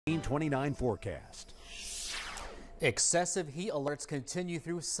29 forecast. Excessive heat alerts continue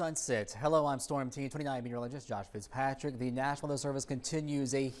through sunset. Hello, I'm Storm Team 29 meteorologist Josh Fitzpatrick. The National Weather Service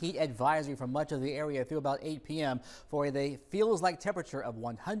continues a heat advisory for much of the area through about 8 p.m. for a feels like temperature of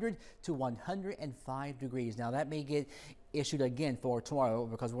 100 to 105 degrees. Now that may get issued again for tomorrow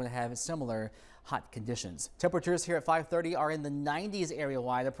because we're going to have similar hot conditions. Temperatures here at 5:30 are in the 90s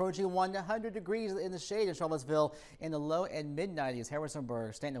area-wide, approaching 100 degrees in the shade in Charlottesville, in the low and mid 90s.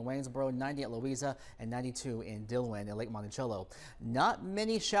 Harrisonburg, Stanton, Waynesboro, 90 at Louisa, and 92 in Dillwyn and Lake Monticello. Not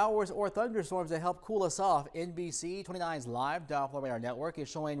many showers or thunderstorms to help cool us off. NBC 29's live Doppler radar network is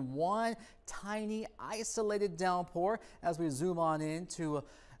showing one tiny isolated downpour as we zoom on into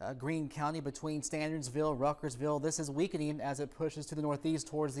Greene County between Standardsville, Ruckersville. This is weakening as it pushes to the northeast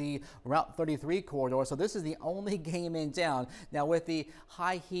towards the Route 33 corridor. So this is the only game in town. Now with the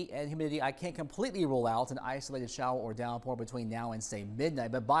high heat and humidity, I can't completely rule out an isolated shower or downpour between now and say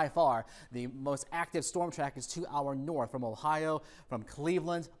midnight. But by far, the most active storm track is to our north from Ohio, from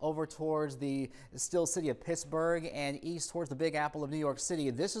Cleveland over towards the still city of Pittsburgh and east towards the Big Apple of New York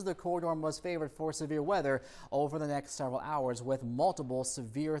City. This is the corridor most favored for severe weather over the next several hours with multiple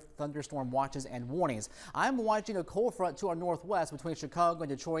severe thunderstorm watches and warnings. I'm watching a cold front to our northwest between Chicago and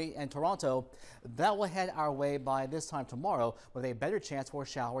Detroit and Toronto. That will head our way by this time tomorrow with a better chance for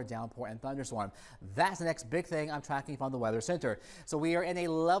shower, downpour, and thunderstorm. That's the next big thing I'm tracking from the Weather Center. So we are in a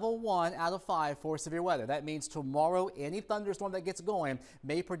level 1 out of 5 for severe weather. That means tomorrow any thunderstorm that gets going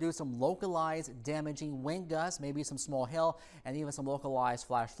may produce some localized damaging wind gusts, maybe some small hail, and even some localized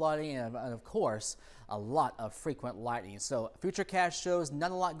flash flooding, and of course a lot of frequent lightning. So Futurecast shows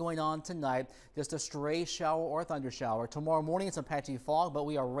not a lot going on tonight, just a stray shower or thunder shower. Tomorrow morning some patchy fog, but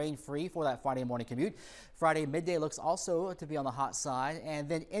we are rain free for that Friday morning commute. Friday midday looks also to be on the hot side, and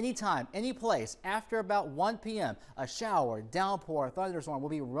then anytime, any place after about 1 p.m. a shower, downpour, thunderstorm will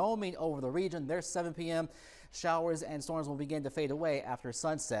be roaming over the region. There's 7 p.m. Showers and storms will begin to fade away after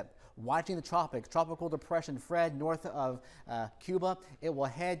sunset. Watching the tropics, Tropical Depression Fred north of Cuba. It will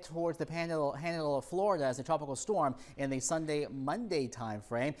head towards the Panhandle of Florida as a tropical storm in the Sunday-Monday time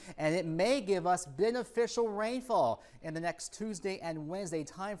frame, and it may give us beneficial rainfall in the next Tuesday and Wednesday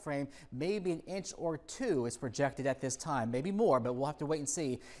time frame. Maybe an inch or two is projected at this time, maybe more, but we'll have to wait and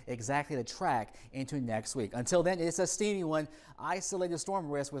see exactly the track into next week. Until then, it's a steamy one. Isolated storm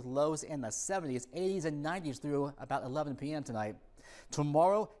risk with lows in the 70s, 80s, and 90s through about 11 p.m. tonight.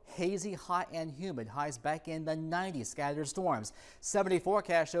 Tomorrow, hazy, hot, and humid. Highs back in the 90s. Scattered storms. 70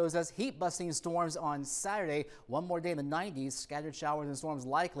 forecast shows us heat-busting storms on Saturday. One more day in the 90s. Scattered showers and storms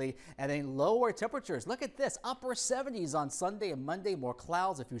likely. And then lower temperatures. Look at this. Upper 70s on Sunday and Monday. More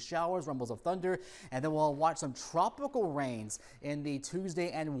clouds, a few showers, rumbles of thunder. And then we'll watch some tropical rains in the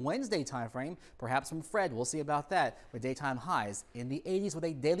Tuesday and Wednesday time frame. Perhaps from Fred. We'll see about that with daytime highs in the 80s with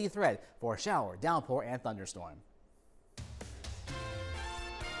a daily threat for a shower, downpour, and thunderstorm.